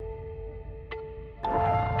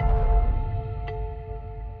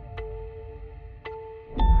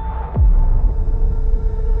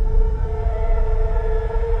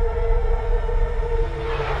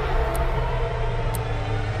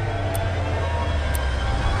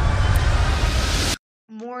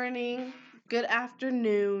morning, good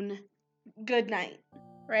afternoon, good night,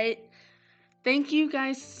 right? Thank you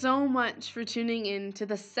guys so much for tuning in to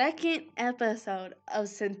the second episode of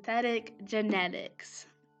Synthetic Genetics.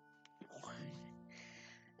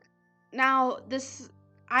 Now,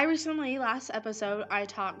 last episode, I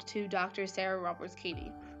talked to Dr. Sarah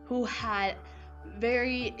Roberts-Cady, who had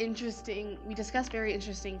we discussed very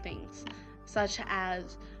interesting things, such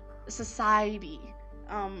as society,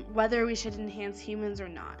 whether we should enhance humans or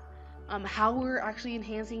not, how we're actually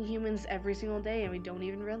enhancing humans every single day and we don't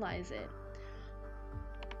even realize it.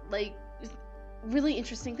 Like, really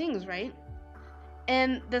interesting things, right?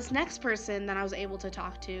 And this next person that I was able to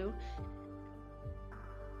talk to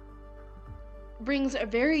brings a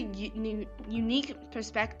very unique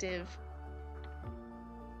perspective,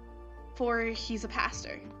 for he's a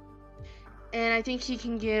pastor. And I think he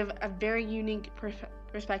can give a very unique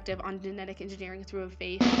perspective on genetic engineering through a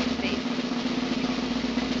faith.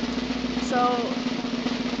 So,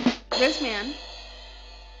 this man,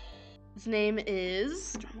 his name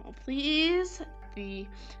is, drumroll please, the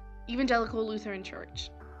Evangelical Lutheran Church.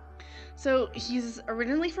 So, he's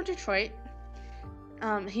originally from Detroit.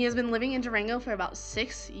 He has been living in Durango for about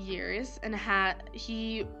 6 years, and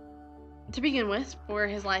to begin with, for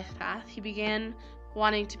his life path, he began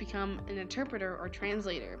wanting to become an interpreter or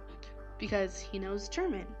translator because he knows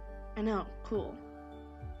German. I know, cool.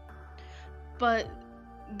 But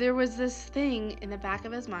there was this thing in the back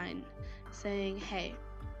of his mind saying, hey,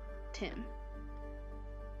 Tim,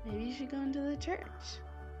 maybe you should go into the church.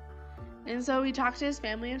 And so he talked to his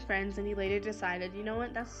family and friends, and he later decided, you know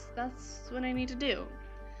what, that's what I need to do.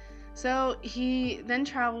 So he then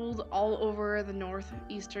traveled all over the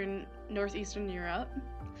northeastern Europe,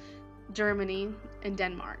 Germany, and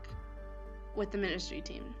Denmark with the ministry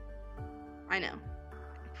team. I know.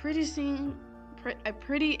 A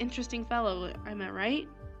pretty interesting fellow, am I right?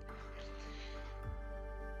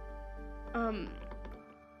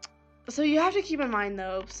 So you have to keep in mind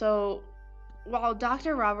though, so while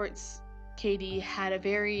Dr. Roberts-Cady had a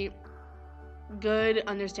very good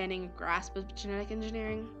understanding and grasp of genetic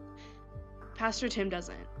engineering, Pastor Tim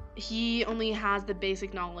doesn't. He only has the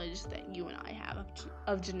basic knowledge that you and I have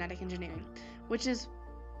of genetic engineering, which is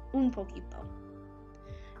un poquito.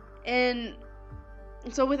 And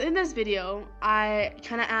so within this video, I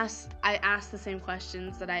asked the same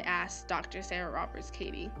questions that I asked Dr. Sarah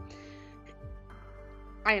Roberts-Cady.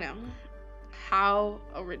 I know, how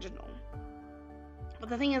original. But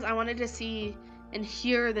the thing is, I wanted to see and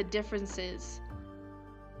hear the differences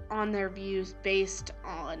on their views based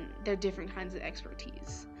on their different kinds of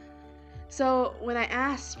expertise. So when I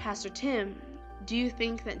asked Pastor Tim, do you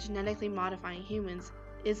think that genetically modifying humans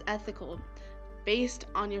is ethical based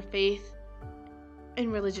on your faith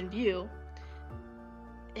and religion view,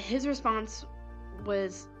 his response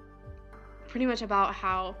was pretty much about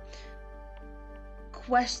how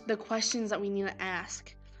the questions that we need to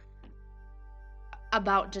ask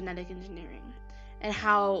about genetic engineering, and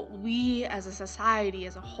how we as a society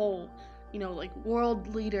as a whole, like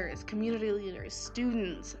world leaders, community leaders,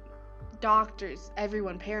 students, doctors,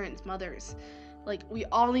 everyone, parents, mothers, like we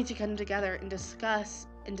all need to come together and discuss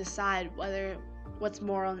and decide what's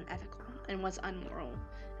moral and ethical and what's unmoral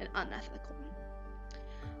and unethical.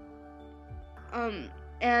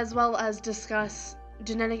 As well as discuss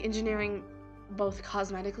genetic engineering both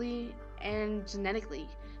cosmetically and genetically,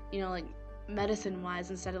 like medicine-wise,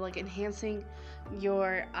 instead of like enhancing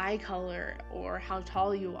your eye color or how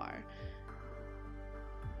tall you are.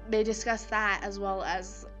 They discuss that as well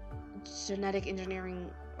as genetic engineering,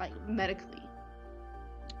 like medically.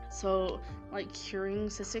 So like curing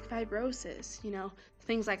cystic fibrosis,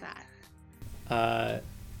 things like that.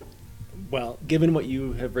 Well, given what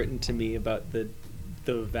you have written to me about the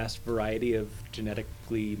vast variety of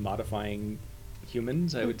genetically modifying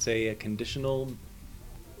humans, I would say a conditional,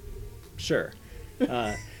 sure.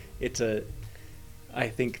 I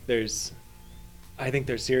think there's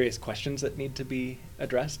serious questions that need to be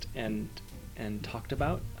addressed and talked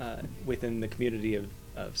about within the community of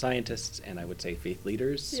scientists, and I would say faith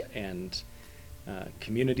leaders, and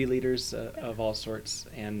community leaders of all sorts,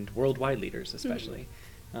 and worldwide leaders especially,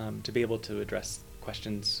 to be able to address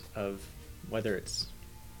questions of whether it's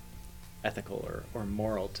ethical or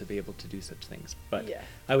moral to be able to do such things. But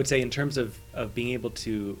I would say in terms of being able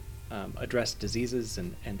to address diseases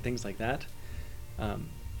and things like that,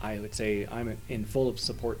 I would say I'm in full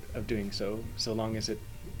support of doing so long as it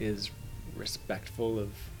is respectful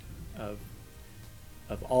of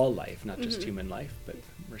all life, not just human life, but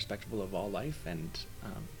respectful of all life, and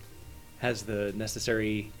has the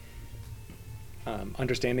necessary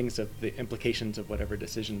understandings of the implications of whatever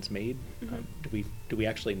decisions made. Do we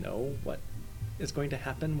actually know what is going to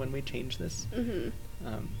happen when we change this?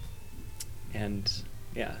 And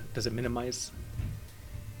yeah, does it minimize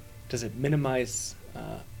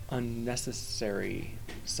unnecessary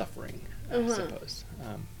suffering, I suppose?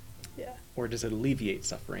 Yeah. Or does it alleviate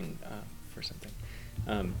suffering for something?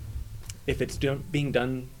 If it's being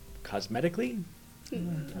done cosmetically,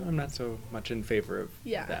 I'm not so much in favor of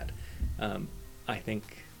that. I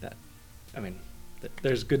think that,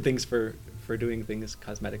 there's good things for doing things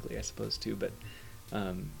cosmetically, I suppose, too, but,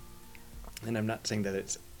 and I'm not saying that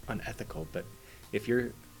it's unethical, but if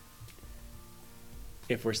we're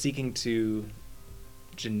seeking to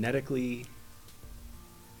genetically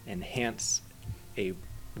enhance a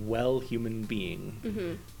human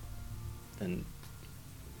being, then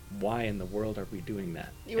why in the world are we doing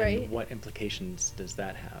that? Right. And what implications does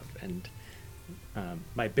that have? And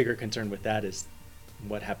my bigger concern with that is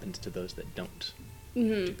what happens to those that don't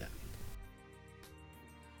do that.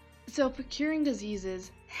 So for curing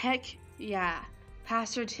diseases, heck yeah,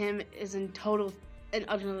 Pastor Tim is in total and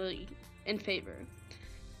utterly in favor.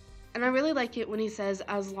 And I really like it when he says,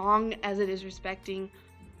 as long as it is respectful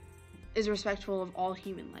of all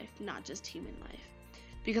human life, not just human life.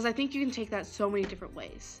 Because I think you can take that so many different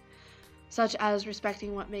ways, such as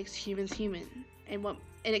respecting what makes humans human, and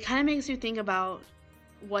it kind of makes you think about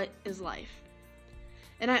what is life.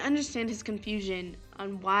 And I understand his confusion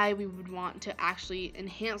on why we would want to actually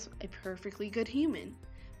enhance a perfectly good human.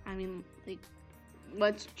 I mean, like,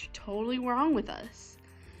 what's totally wrong with us?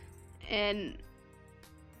 And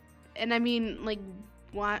I mean, like,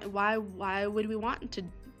 why would we want to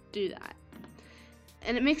do that?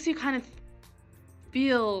 And it makes you kind of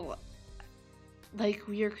feel like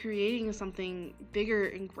we are creating something bigger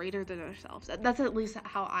and greater than ourselves. That's at least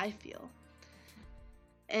how I feel.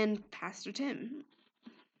 And Pastor Tim.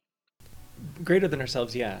 Greater than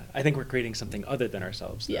ourselves, yeah. I think we're creating something other than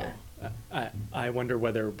ourselves, though. Yeah. I wonder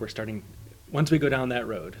whether we're starting, once we go down that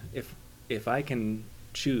road, if I can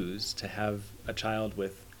choose to have a child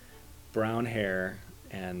with brown hair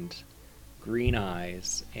and green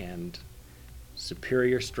eyes and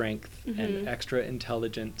superior strength and extra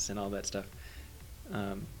intelligence and all that stuff,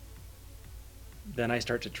 then I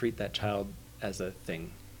start to treat that child as a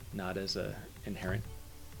thing, not as a inherent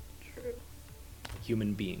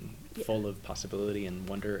human being, full of possibility and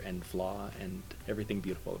wonder and flaw and everything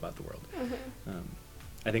beautiful about the world.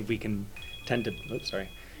 I think we can tend to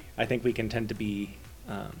be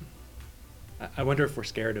I wonder if we're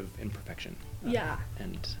scared of imperfection.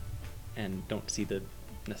 And don't see the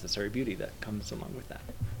necessary beauty that comes along with that.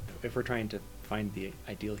 If we're trying to find the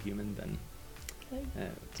ideal human, then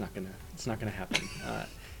it's not gonna happen.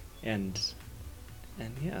 And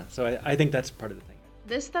yeah, so I think that's part of the thing.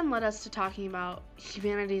 This then led us to talking about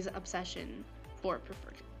humanity's obsession for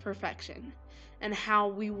perfection and how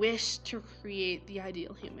we wish to create the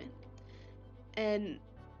ideal human. And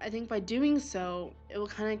I think by doing so, it will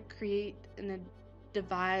kind of create a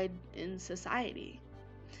divide in society.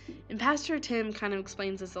 And Pastor Tim kind of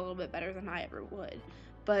explains this a little bit better than I ever would,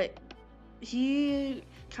 but he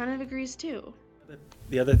kind of agrees too.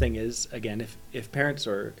 The other thing is, again, if parents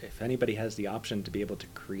or if anybody has the option to be able to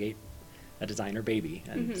create a designer baby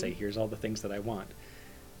and say, here's all the things that I want,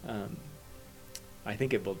 I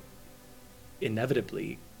think it will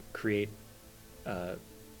inevitably create a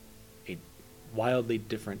wildly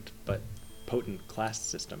different but potent class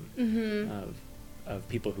system of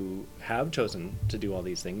people who have chosen to do all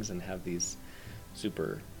these things and have these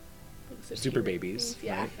super babies,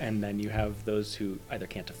 right? And then you have those who either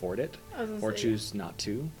can't afford it or choose not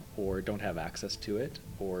to, or don't have access to it,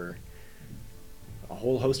 or a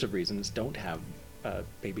whole host of reasons don't have a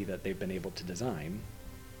baby that they've been able to design.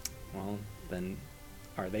 Well, then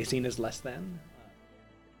are they seen as less than?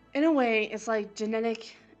 In a way, it's like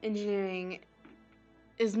genetic engineering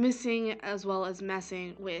is missing as well as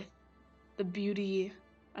messing with the beauty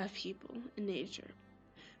of people and nature.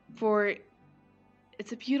 For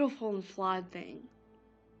it's a beautiful and flawed thing,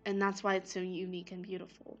 and that's why it's so unique and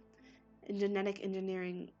beautiful. And genetic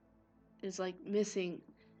engineering is like missing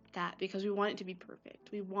that because we want it to be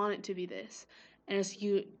perfect. We want it to be this. And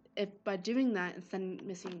if by doing that, it's then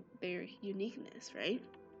missing their uniqueness, right?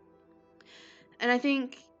 And I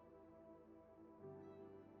think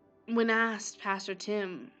when asked Pastor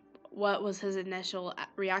Tim what was his initial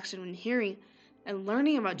reaction when hearing and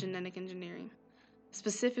learning about genetic engineering,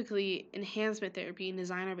 specifically enhancement therapy and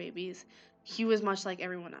designer babies, he was much like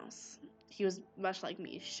everyone else. He was much like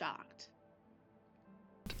me, shocked.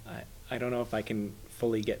 I don't know if I can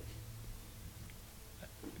fully get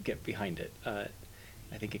behind it. I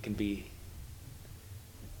think it can be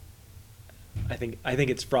I think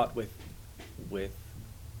it's fraught with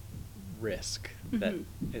risk that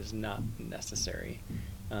is not necessary,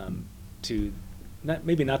 to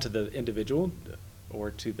maybe not to the individual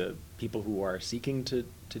or to the people who are seeking to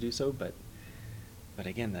do so, but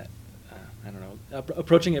again, that I don't know,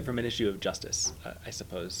 approaching it from an issue of justice, I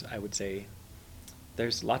suppose I would say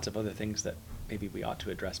there's lots of other things that maybe we ought to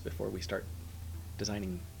address before we start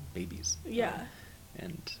designing babies. Yeah.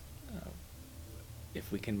 And if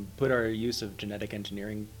we can put our use of genetic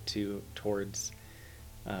engineering towards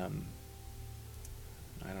I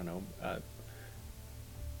don't know,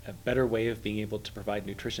 a better way of being able to provide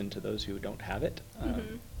nutrition to those who don't have it,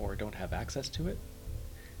 or don't have access to it,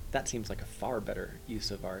 that seems like a far better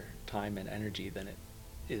use of our time and energy than it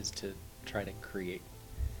is to try to create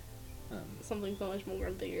something so much more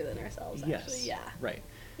and bigger than ourselves, yes, actually. Yeah. right.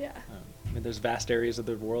 Yeah. I mean, there's vast areas of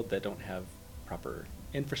the world that don't have proper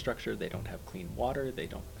infrastructure, they don't have clean water, they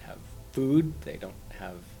don't have food, they don't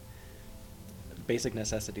have basic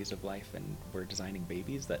necessities of life, and we're designing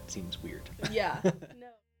babies. That seems weird. Yeah. No.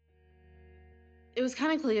 It was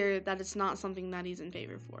kind of clear that it's not something that he's in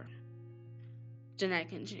favor for.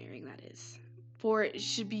 Genetic engineering, that is. For it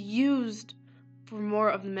should be used for more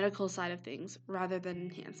of the medical side of things rather than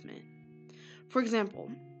enhancement. For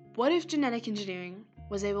example, what if genetic engineering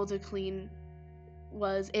was able to,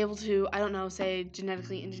 I don't know, say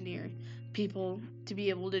genetically engineer people to be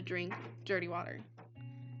able to drink dirty water?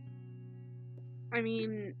 I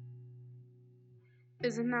mean,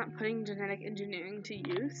 isn't that putting genetic engineering to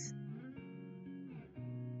use?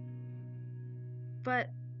 But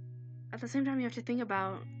at the same time, you have to think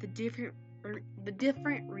about the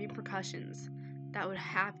different repercussions that would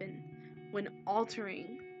happen when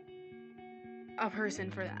altering a person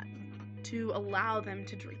for that, to allow them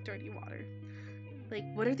to drink dirty water. Like,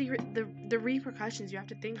 what are the repercussions? You have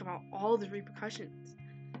to think about all the repercussions.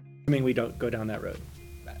 I mean, we don't go down that road.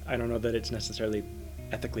 I don't know that it's necessarily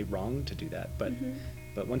ethically wrong to do that, but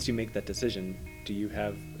but once you make that decision,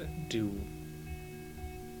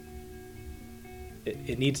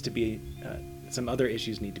 it needs to be, some other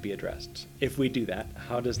issues need to be addressed. If we do that,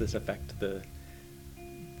 how does this affect the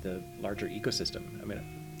larger ecosystem? I mean,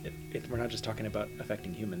 we're not just talking about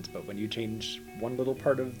affecting humans, but when you change one little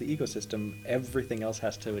part of the ecosystem, everything else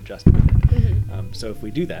has to adjust with it. So if we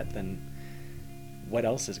do that, then what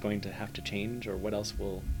else is going to have to change, or what else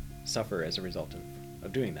will suffer as a result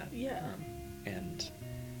of doing that? Yeah.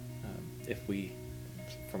 If we,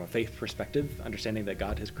 from a faith perspective, understanding that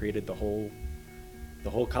God has created the whole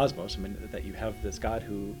cosmos, I mean, that you have this God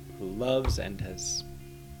who loves and has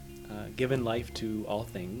given life to all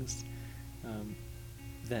things,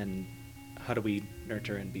 then how do we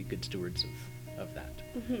nurture and be good stewards of that?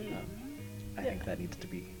 I think that needs to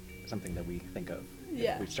be something that we think of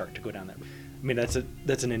if we start to go down that road. I mean, that's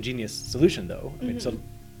an ingenious solution, though. I mean, so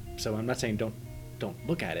I'm not saying don't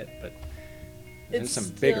look at it, but there's some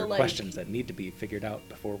bigger questions that need to be figured out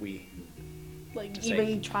before we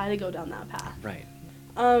even try to go down that path. Right.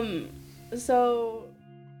 So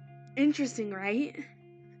interesting, right?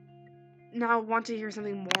 Now want to hear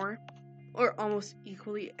something more, or almost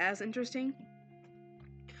equally as interesting?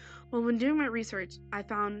 Well, when doing my research, I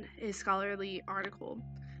found a scholarly article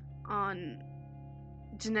on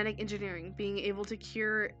genetic engineering being able to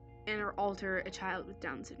cure and or alter a child with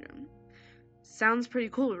Down syndrome. Sounds pretty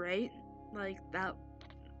cool, right? Like,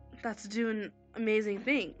 that's doing amazing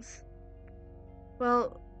things.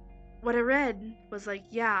 Well, what I read was like,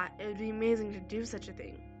 yeah, it would be amazing to do such a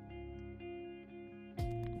thing.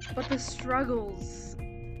 But the struggles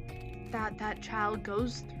that child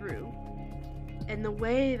goes through and the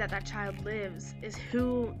way that child lives is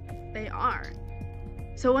who they are.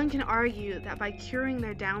 So one can argue that by curing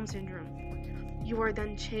their Down syndrome, you are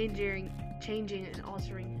then changing and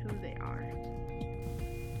altering who they are.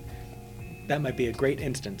 That might be a great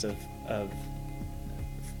instance of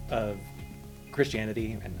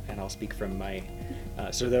Christianity, and I'll speak from my,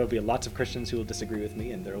 so there will be lots of Christians who will disagree with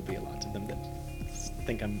me, and there will be lots of them that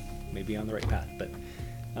think I'm maybe on the right path, but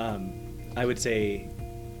I would say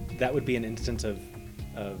that would be an instance of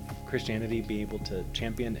Christianity being able to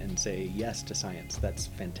champion and say yes to science. That's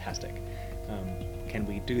fantastic. Can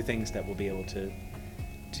we do things that will be able to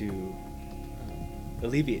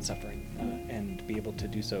alleviate suffering, and be able to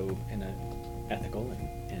do so in an ethical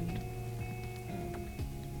and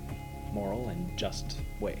moral and just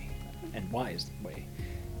way and wise way?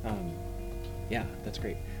 Yeah, that's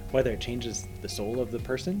great. Whether it changes the soul of the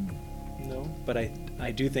person, no, but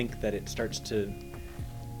I do think that it starts to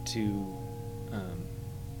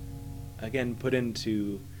again put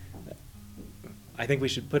into, I think we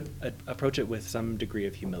should approach it with some degree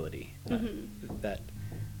of humility, that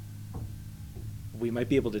we might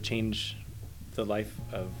be able to change the life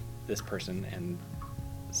of this person and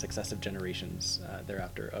successive generations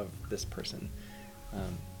thereafter of this person.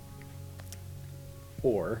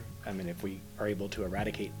 Or, I mean, if we are able to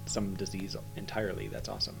eradicate some disease entirely, that's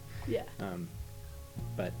awesome. Yeah.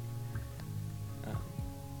 But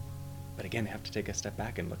again, have to take a step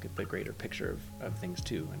back and look at the greater picture of things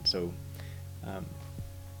too. And so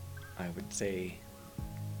I would say,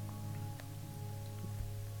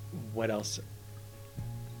 what else,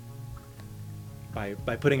 by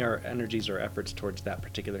putting our energies or efforts towards that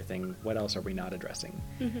particular thing, what else are we not addressing?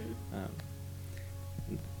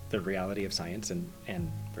 The reality of science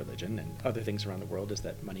and religion and other things around the world is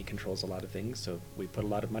that money controls a lot of things. So we put a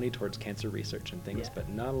lot of money towards cancer research and things, but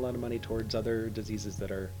not a lot of money towards other diseases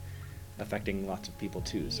that are affecting lots of people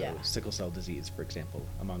too. So sickle cell disease, for example,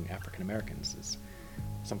 among African Americans is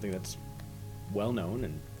something that's well known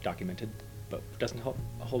and documented, but doesn't have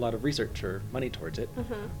a whole lot of research or money towards it.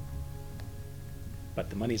 But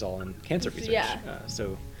the money's all in cancer research.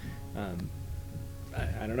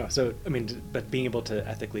 I don't know. So, I mean, but being able to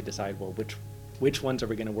ethically decide, well, which ones are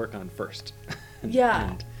we going to work on first?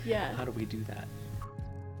 and how do we do that?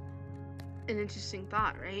 An interesting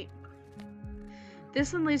thought, right?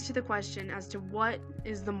 This one leads to the question as to what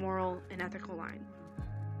is the moral and ethical line?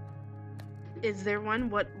 Is there one?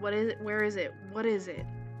 What is it? Where is it? What is it?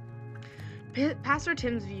 Pastor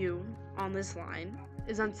Tim's view on this line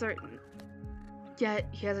is uncertain, yet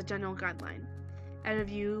he has a general guideline and a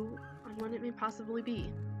view on what it may possibly be.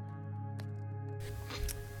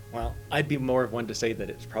 Well, I'd be more of one to say that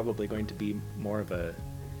it's probably going to be more of a,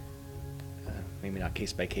 maybe not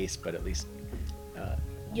case by case, but at least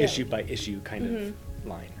issue by issue kind of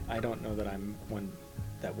line. I don't know that I'm one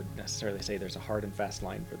that would necessarily say there's a hard and fast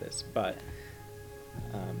line for this, but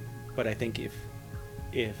I think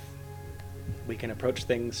if we can approach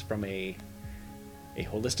things from a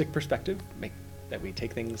holistic perspective, that we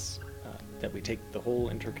take things, that we take the whole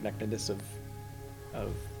interconnectedness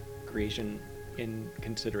of creation in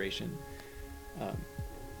consideration,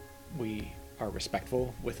 we are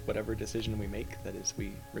respectful with whatever decision we make. That is,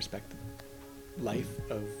 we respect the life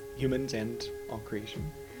of humans and all creation.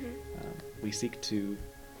 We seek to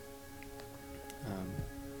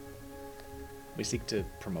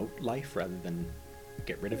promote life rather than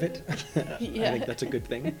get rid of it. I think that's a good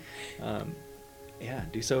thing.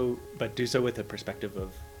 Do so with a perspective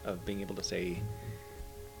of being able to say,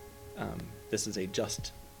 this is a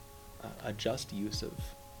just use of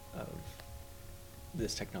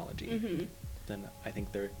this technology. Then I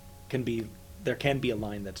think there can be a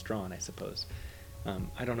line that's drawn, I suppose.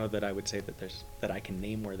 I don't know that I would say that I can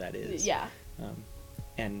name where that is.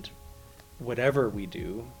 And whatever we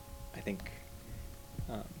do, I think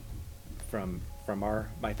from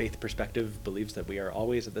my faith perspective, believes that we are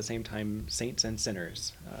always at the same time saints and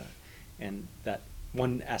sinners, and that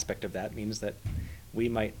one aspect of that means that we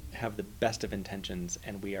might have the best of intentions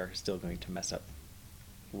and we are still going to mess up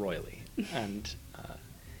royally, and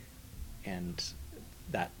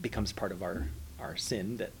that becomes part of our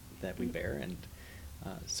sin that we bear, and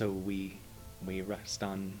so we rest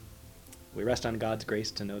on God's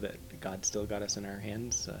grace to know that God still got us in our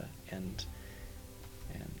hands, and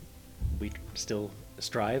we still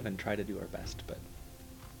strive and try to do our best, but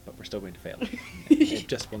we're still going to fail. It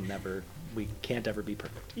just we can't ever be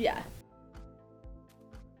perfect.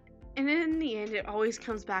 And in the end, it always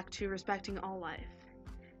comes back to respecting all life,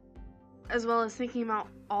 as well as thinking about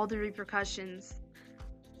all the repercussions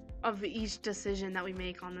of each decision that we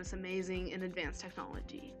make on this amazing and advanced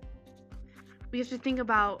technology. We have to think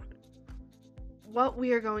about what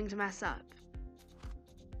we are going to mess up,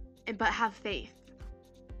 but have faith.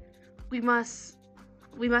 We must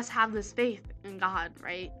have this faith in God,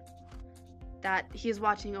 right? That He is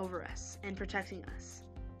watching over us and protecting us.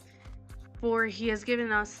 For He has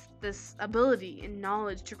given us this ability and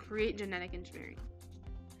knowledge to create genetic engineering.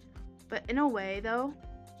 But in a way, though,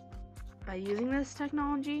 by using this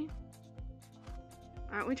technology,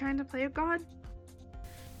 aren't we trying to play God?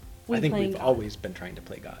 I think we've always been trying to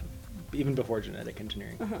play God, even before genetic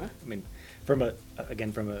engineering. I mean, from a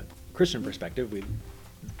Christian perspective,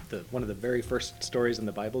 one of the very first stories in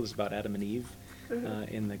the Bible is about Adam and Eve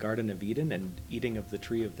in the Garden of Eden and eating of the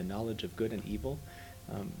tree of the knowledge of good and evil.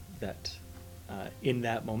 That in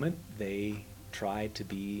that moment they try to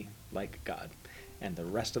be like God, and the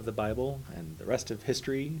rest of the Bible and the rest of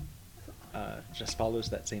history just follows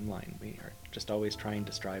that same line. We are just always trying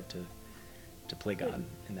to strive to play God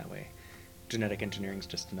in that way. Genetic engineering is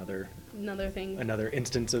just another thing, another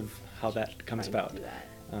instance of how that comes about.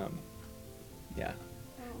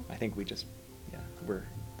 I think we just we're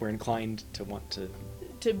inclined to want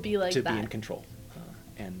to be like to that. be in control.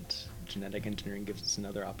 and genetic engineering gives us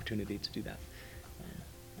another opportunity to do that.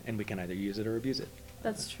 And we can either use it or abuse it.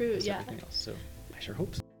 That's true, as yeah. Everything else. So I sure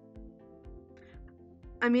hope so.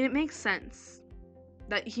 I mean, it makes sense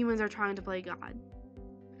that humans are trying to play God,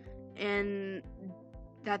 and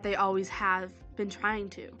that they always have been trying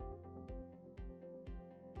to.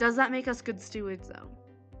 Does that make us good stewards, though?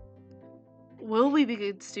 Will we be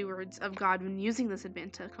good stewards of God when using this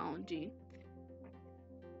advanced technology?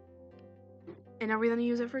 And are we going to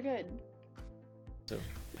use it for good? So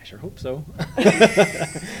I sure hope so.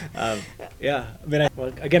 Yeah, I mean,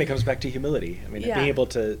 well, again, it comes back to humility. I mean, Yeah. being able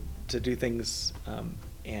to do things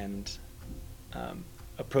and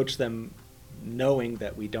approach them knowing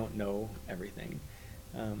that we don't know everything.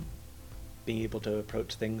 Being able to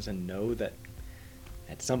approach things and know that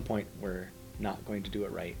at some point we're not going to do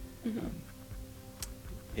it right. Mhm.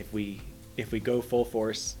 If we go full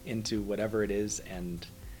force into whatever it is and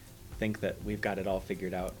think that we've got it all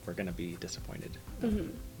figured out, we're going to be disappointed.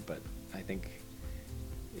 Mhm. But I think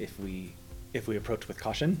if we approach with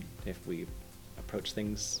caution, if we approach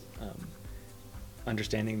things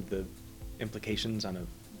understanding the implications on a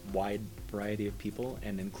wide variety of people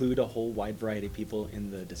and include a whole wide variety of people in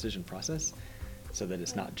the decision process, so that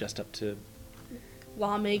it's not just up to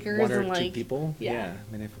Lawmakers one or and two people. yeah.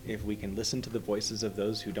 I mean, if we can listen to the voices of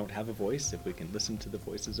those who don't have a voice, if we can listen to the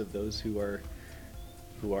voices of those who are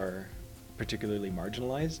particularly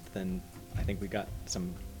marginalized, then I think we got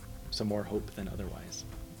some more hope than otherwise,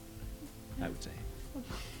 I would say.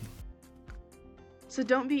 So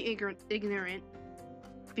don't be ignorant,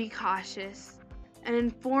 be cautious, and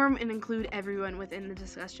inform and include everyone within the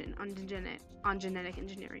discussion on genetic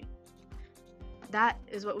engineering. That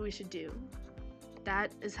is what we should do.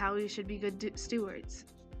 That is how we should be good stewards.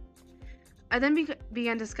 I then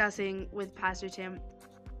began discussing with Pastor Tim,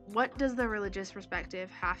 what does the religious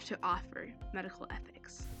perspective have to offer medical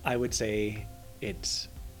ethics? I would say it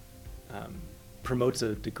promotes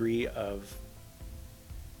a degree of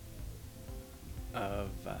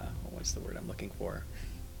what's the word I'm looking for?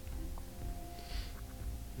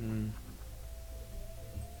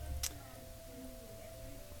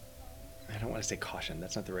 I don't want to say caution.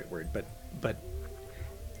 That's not the right word. But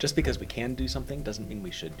just because we can do something doesn't mean we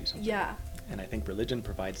should do something. Yeah. And I think religion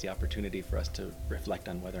provides the opportunity for us to reflect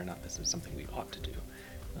on whether or not this is something we ought to do.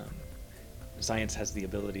 Science has the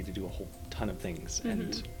ability to do a whole ton of things,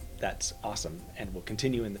 and that's awesome, and will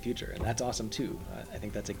continue in the future, and that's awesome too. I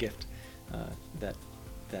think that's a gift that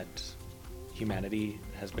humanity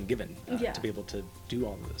has been given to be able to do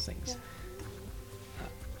all of those things. Yeah.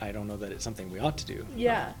 I don't know that it's something we ought to do.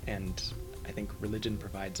 Yeah. And I think religion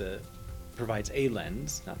provides a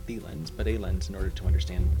lens, not the lens, but a lens in order to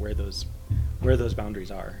understand where those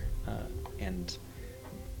boundaries are, and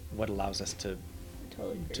what allows us to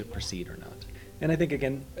proceed or not. And I think,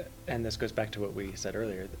 again, and this goes back to what we said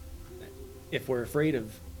earlier, if we're afraid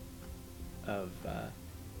of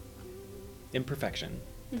imperfection,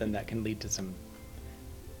 then that can lead to some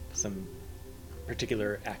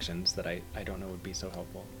particular actions that I don't know would be so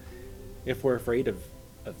helpful. If we're afraid of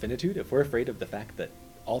finitude, if we're afraid of the fact that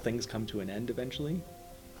all things come to an end eventually,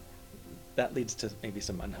 that leads to maybe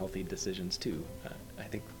some unhealthy decisions too. I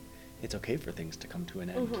think it's okay for things to come to an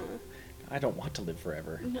end. I don't want to live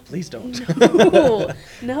forever. No. Please don't.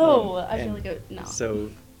 No. I feel like no. So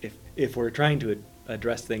if we're trying to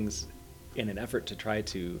address things in an effort to try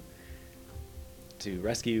to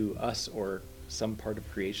rescue us or some part of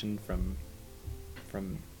creation from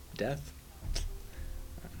death,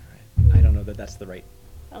 I don't know that that's the right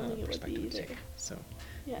perspective to take. So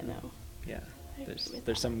yeah, no. Yeah,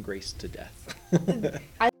 there's some grace to death.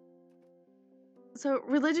 So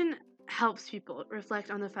religion helps people reflect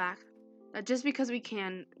on the fact that just because we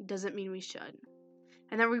can doesn't mean we should,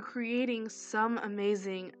 and that we're creating some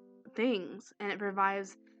amazing things, and it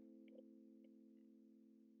provides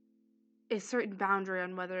a certain boundary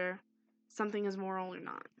on whether something is moral or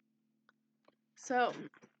not. So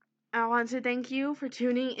I want to thank you for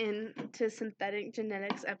tuning in to Synthetic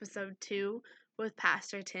Genetics episode 2 with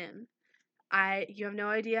Pastor Tim. You have no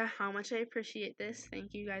idea how much I appreciate this.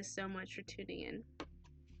 Thank you guys so much for tuning in.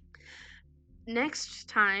 Next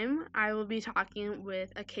time, I will be talking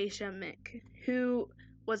with Acacia Mick, who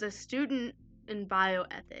was a student in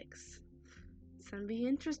bioethics. It's going to be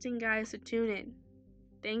interesting, guys, so tune in.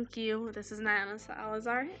 Thank you. This is Nana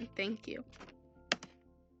Salazar, and thank you.